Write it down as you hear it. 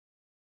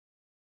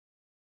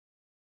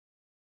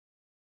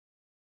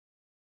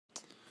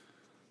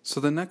So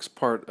the next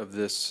part of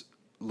this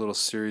little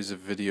series of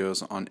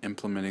videos on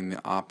implementing the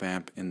op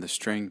amp in the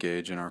strain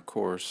gauge in our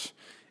course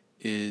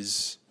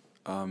is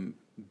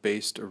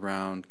based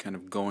around kind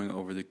of going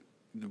over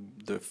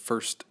the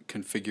first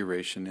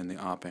configuration in the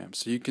op amp.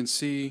 So you can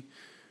see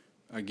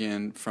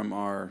again from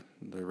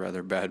the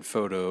rather bad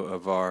photo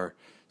of our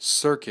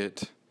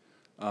circuit,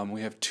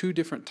 we have two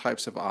different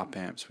types of op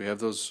amps. We have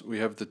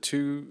the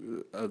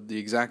two of the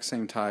exact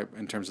same type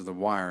in terms of the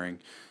wiring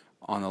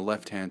on the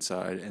left hand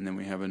side, and then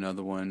we have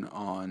another one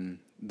on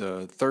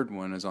the third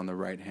one is on the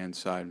right hand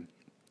side.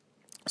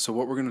 So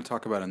what we're going to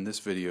talk about in this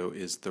video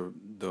is the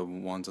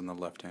ones on the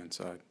left hand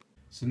side.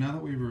 So now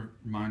that we've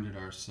reminded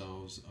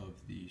ourselves of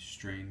the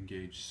strain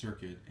gauge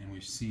circuit and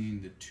we've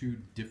seen the two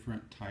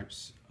different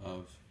types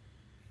of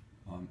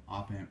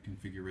op amp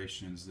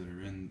configurations that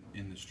are in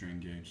the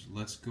strain gauge,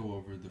 let's go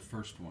over the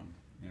first one.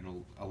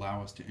 It'll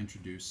allow us to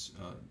introduce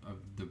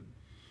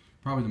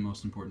probably the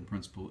most important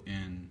principle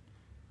in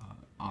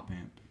op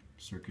amp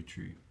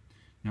circuitry.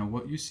 Now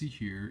what you see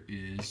here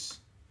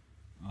is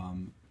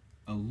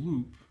a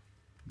loop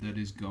that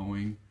is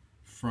going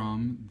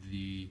from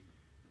the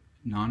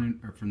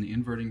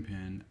inverting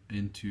pin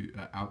into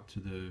out to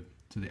the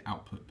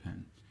output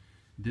pin.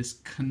 This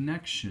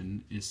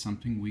connection is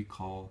something we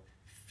call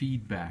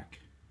feedback,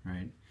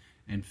 right?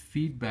 And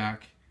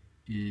feedback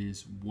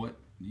is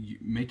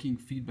making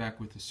feedback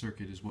with the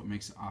circuit is what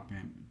makes the op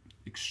amp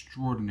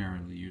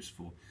extraordinarily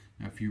useful.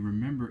 Now if you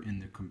remember, in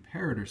the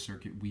comparator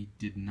circuit we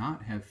did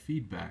not have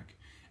feedback,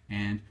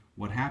 and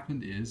what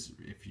happened is,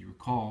 if you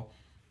recall,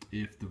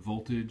 if the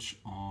voltage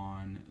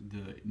on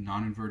the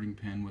non-inverting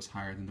pin was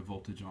higher than the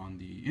voltage on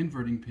the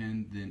inverting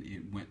pin, then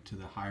it went to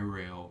the high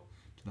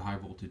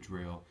voltage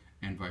rail,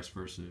 and vice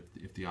versa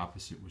if the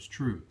opposite was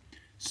true.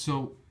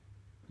 So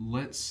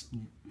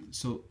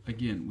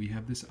again, we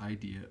have this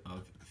idea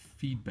of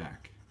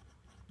feedback.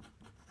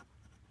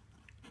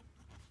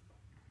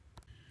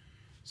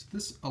 So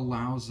this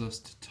allows us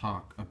to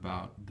talk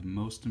about the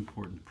most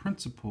important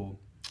principle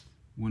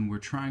when we're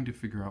trying to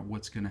figure out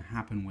what's going to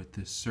happen with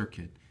this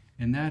circuit,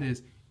 and that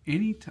is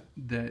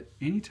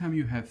anytime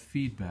you have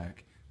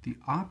feedback, the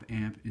op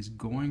amp is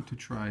going to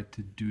try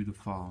to do the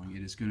following.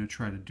 It is going to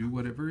try to do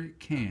whatever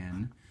it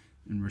can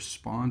and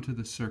respond to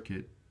the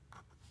circuit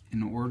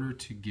in order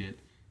to get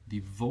the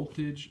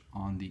voltage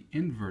on the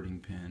inverting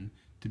pin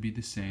to be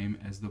the same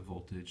as the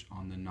voltage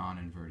on the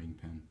non-inverting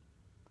pin.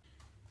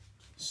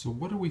 So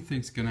what do we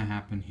think is going to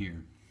happen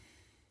here?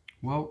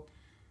 Well,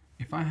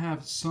 if I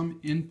have some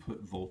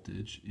input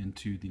voltage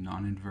into the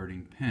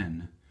non-inverting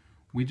pin,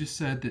 we just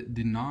said that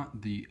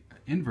the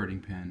inverting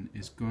pin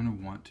is going to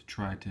want to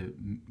try to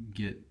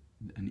get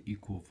an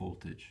equal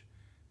voltage.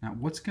 Now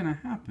what's going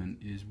to happen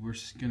is we're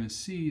going to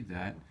see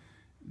that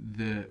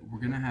we're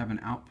going to have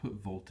an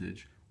output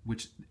voltage,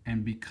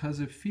 and because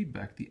of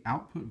feedback, the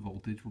output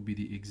voltage will be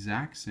the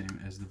exact same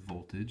as the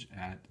voltage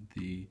at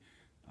the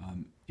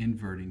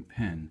inverting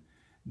pin.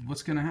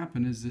 What's going to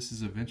happen is this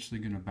is eventually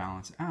going to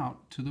balance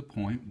out to the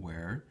point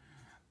where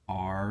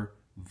our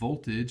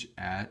voltage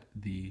at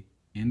the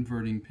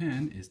inverting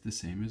pin is the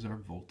same as our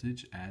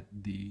voltage at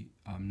the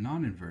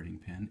non-inverting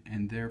pin,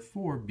 and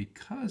therefore,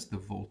 because the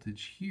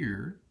voltage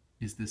here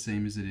is the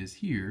same as it is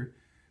here,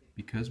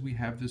 because we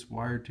have this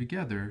wired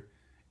together,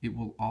 it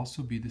will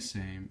also be the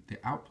same. The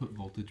output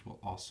voltage will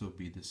also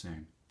be the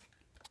same.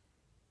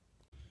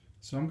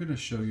 So I'm going to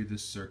show you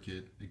this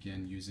circuit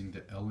again using the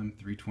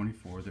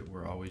LM324 that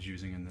we're always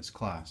using in this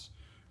class.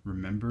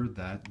 Remember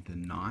that the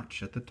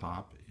notch at the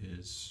top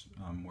is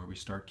where we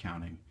start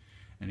counting.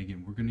 And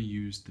again, we're going to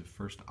use the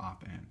first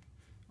op amp.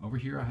 Over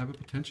here I have a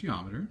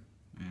potentiometer,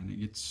 and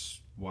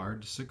it's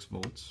wired to 6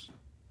 volts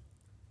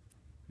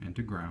and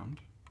to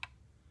ground.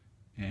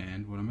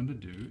 And what I'm going to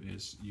do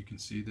is, you can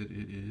see that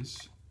it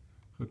is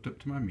hooked up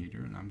to my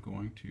meter, and I'm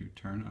going to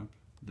turn up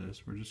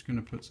this. We're just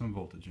going to put some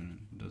voltage in it.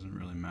 It doesn't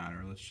really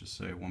matter. Let's just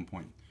say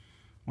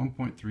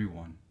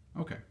 1.31.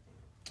 Okay.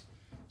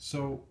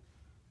 So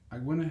I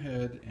went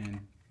ahead and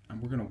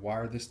we're going to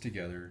wire this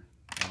together,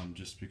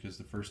 just because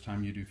the first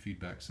time you do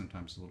feedback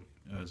sometimes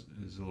is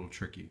a little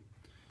tricky.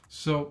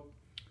 So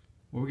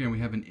well, again, we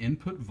have an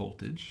input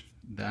voltage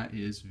that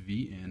is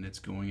Vin. It's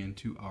going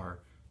into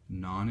our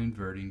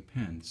non-inverting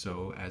pin.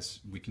 So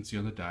as we can see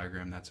on the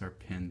diagram, that's our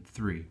pin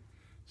 3.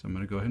 So I'm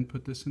going to go ahead and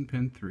put this in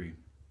pin 3.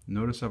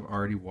 Notice I've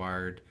already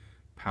wired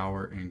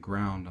power and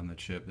ground on the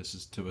chip. This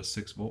is to a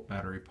 6-volt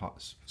battery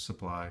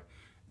supply,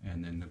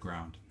 and then the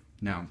ground.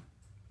 Now,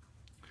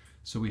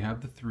 so we have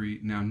the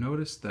 3. Now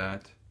notice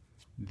that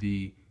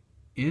the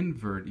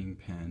inverting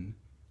pin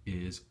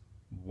is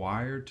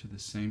wired to the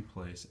same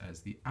place as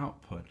the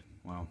output.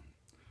 Well,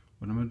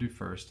 what I'm going to do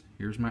first,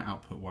 here's my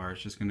output wire.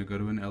 It's just going to go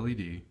to an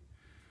LED,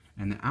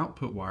 and the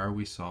output wire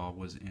we saw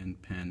was in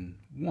pin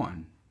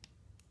 1.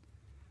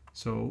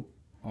 So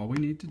all we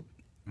need to,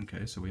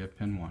 okay, so we have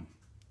pin 1.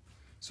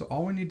 So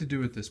all we need to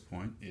do at this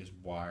point is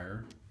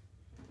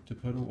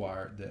put a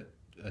wire that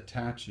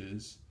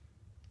attaches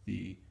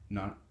the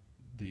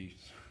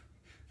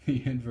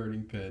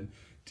inverting pin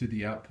to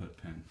the output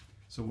pin.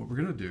 So what we're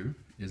going to do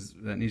is,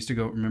 that needs to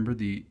go, remember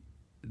the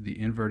the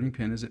inverting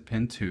pin is at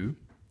pin 2,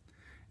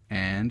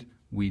 and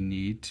we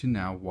need to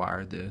now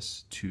wire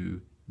this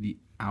to the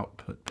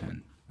output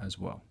pin as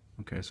well.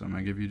 Okay, so I'm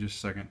going to give you just a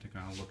second to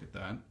kind of look at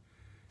that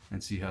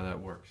and see how that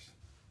works.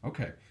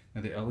 Okay,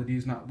 now the LED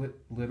is not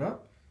lit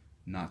up.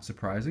 Not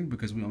surprising,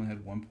 because we only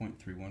had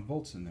 1.31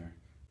 volts in there.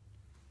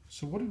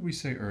 So what did we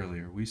say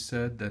earlier? We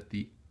said that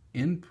the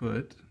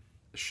input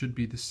should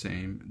be the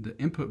same, the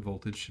input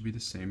voltage should be the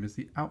same as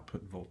the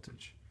output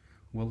voltage.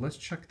 Well, let's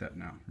check that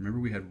now. Remember,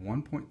 we had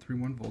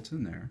 1.31 volts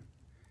in there,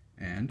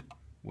 and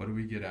what do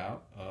we get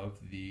out of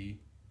the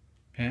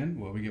pin?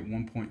 Well, we get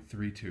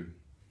 1.32. A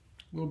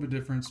little bit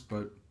difference,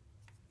 but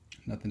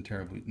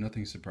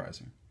nothing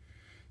surprising.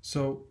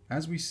 So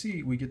as we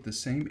see, we get the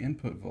same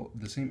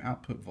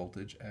output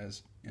voltage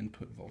as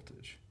input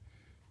voltage.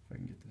 If I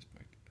can get this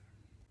back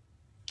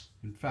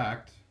there. In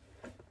fact,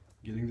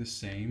 getting the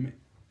same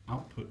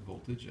output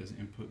voltage as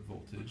input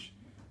voltage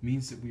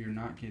means that we are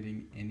not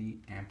getting any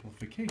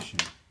amplification.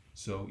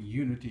 So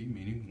unity,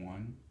 meaning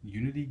one,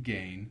 unity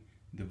gain,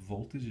 the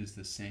voltage is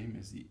the same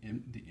as the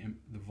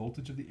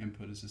voltage of the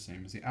input is the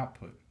same as the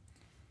output.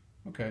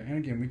 Okay, and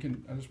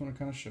again, I just want to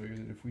kind of show you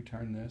that if we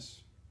turn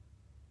this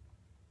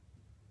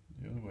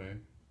the other way,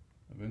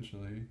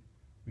 eventually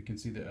we can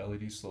see the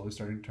LED slowly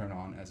starting to turn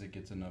on as it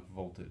gets enough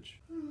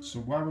voltage. So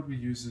why would we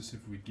use this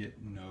if we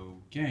get no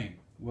gain?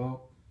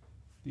 Well,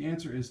 the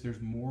answer is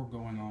there's more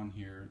going on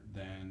here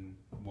than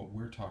what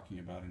we're talking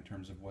about in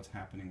terms of what's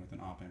happening with an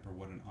op-amp or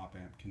what an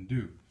op-amp can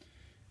do.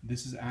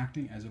 This is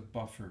acting as a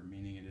buffer,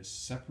 meaning it is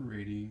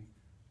separating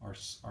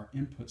our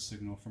input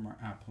signal from our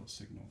output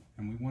signal.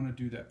 And we want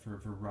to do that for a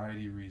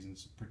variety of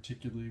reasons,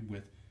 particularly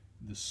with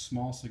the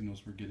small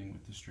signals we're getting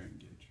with the strain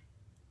gauge.